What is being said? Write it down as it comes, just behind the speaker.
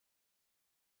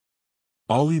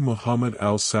Ali Muhammad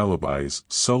al-Sallabi's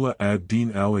Salâh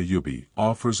ad-Deen al-Ayubi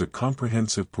offers a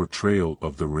comprehensive portrayal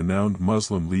of the renowned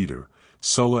Muslim leader,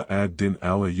 Salâh ad-Deen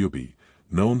al-Ayubi,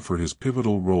 known for his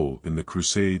pivotal role in the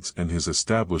Crusades and his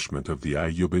establishment of the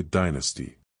Ayyubid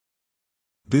dynasty.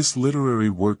 This literary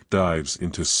work dives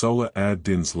into Salâh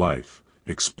ad-Deen's life,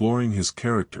 exploring his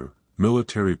character,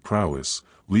 military prowess,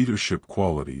 leadership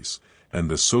qualities, and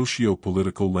the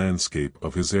socio-political landscape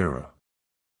of his era.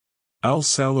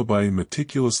 Al-Sallabi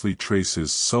meticulously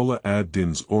traces Salâh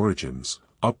ad-Deen's origins,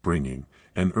 upbringing,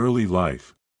 and early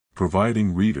life,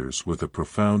 providing readers with a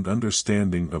profound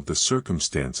understanding of the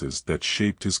circumstances that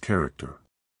shaped his character.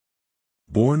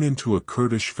 Born into a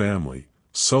Kurdish family,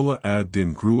 Salâh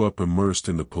ad-Deen grew up immersed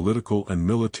in the political and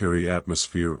military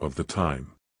atmosphere of the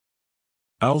time.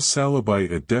 Al-Sallabi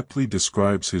adeptly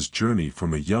describes his journey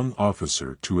from a young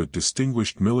officer to a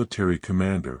distinguished military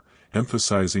commander,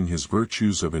 emphasizing his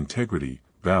virtues of integrity,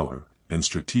 valor, and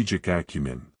strategic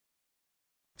acumen.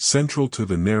 Central to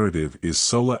the narrative is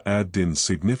Salâh ad-Deen's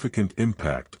significant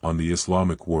impact on the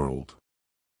Islamic world.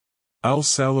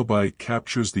 Al-Sallabi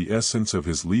captures the essence of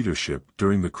his leadership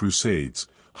during the Crusades,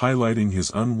 highlighting his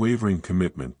unwavering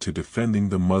commitment to defending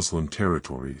the Muslim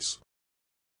territories.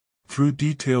 Through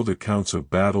detailed accounts of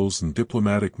battles and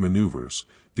diplomatic maneuvers,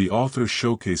 the author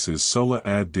showcases Salâh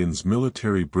ad-Deen's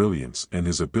military brilliance and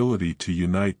his ability to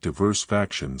unite diverse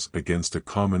factions against a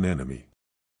common enemy.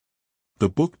 The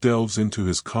book delves into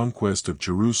his conquest of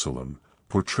Jerusalem,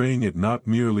 portraying it not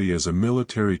merely as a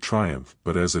military triumph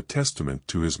but as a testament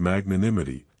to his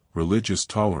magnanimity, religious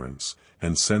tolerance,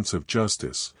 and sense of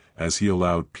justice, as he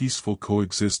allowed peaceful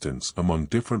coexistence among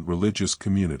different religious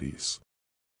communities.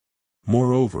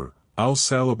 Moreover,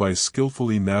 Al-Sallabi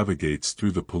skillfully navigates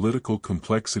through the political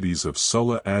complexities of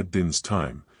Salâh ad-Deen's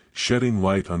time, shedding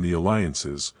light on the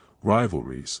alliances,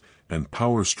 rivalries, and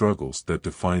power struggles that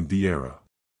defined the era.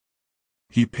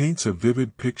 He paints a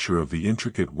vivid picture of the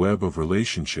intricate web of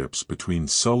relationships between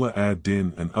Salâh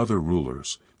ad-Deen and other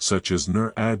rulers, such as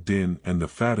Nur ad-Din and the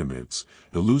Fatimids,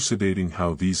 elucidating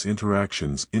how these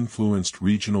interactions influenced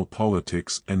regional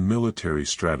politics and military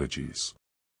strategies.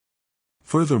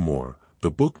 Furthermore, the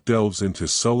book delves into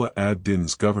Salâh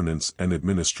ad-Deen's governance and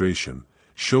administration,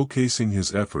 showcasing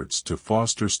his efforts to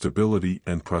foster stability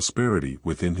and prosperity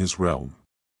within his realm.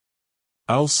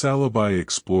 Al-Sallabi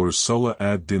explores Salâh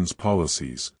ad-Deen's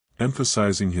policies,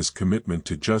 emphasizing his commitment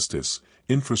to justice,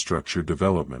 infrastructure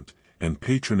development, and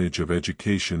patronage of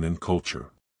education and culture.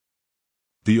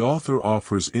 The author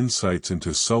offers insights into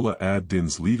Salâh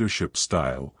ad-Deen's leadership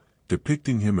style,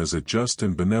 depicting him as a just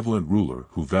and benevolent ruler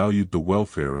who valued the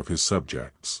welfare of his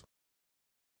subjects.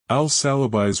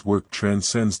 Al-Sallabi's work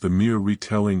transcends the mere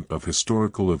retelling of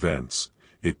historical events.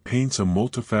 It paints a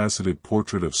multifaceted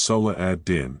portrait of Salâh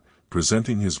ad-Deen,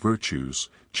 presenting his virtues,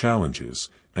 challenges,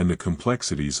 and the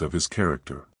complexities of his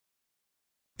character.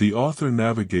 The author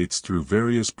navigates through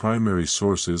various primary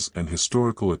sources and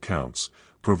historical accounts,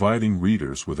 providing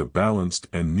readers with a balanced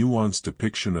and nuanced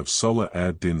depiction of Salâh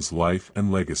ad-Deen's life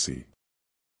and legacy.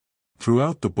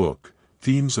 Throughout the book,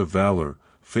 themes of valor,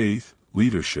 faith,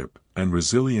 leadership, and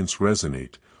resilience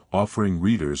resonate, offering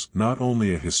readers not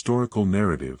only a historical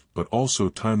narrative but also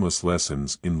timeless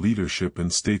lessons in leadership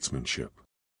and statesmanship.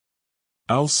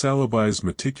 Al-Sallabi's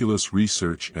meticulous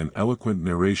research and eloquent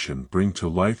narration bring to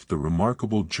life the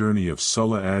remarkable journey of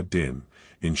Salâh ad-Deen,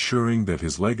 ensuring that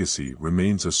his legacy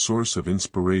remains a source of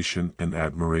inspiration and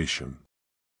admiration.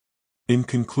 In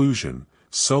conclusion,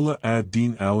 Salâh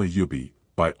ad-Deen al-Ayubi,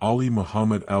 by Ali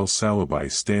Muhammad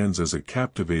al-Sallabi stands as a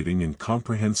captivating and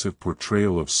comprehensive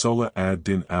portrayal of Salâh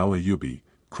ad-Deen al-Ayubi,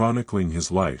 chronicling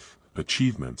his life,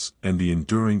 achievements, and the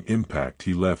enduring impact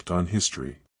he left on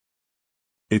history.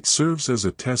 It serves as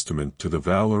a testament to the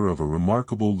valor of a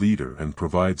remarkable leader and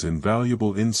provides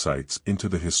invaluable insights into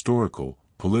the historical,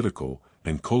 political,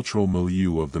 and cultural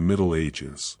milieu of the Middle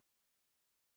Ages.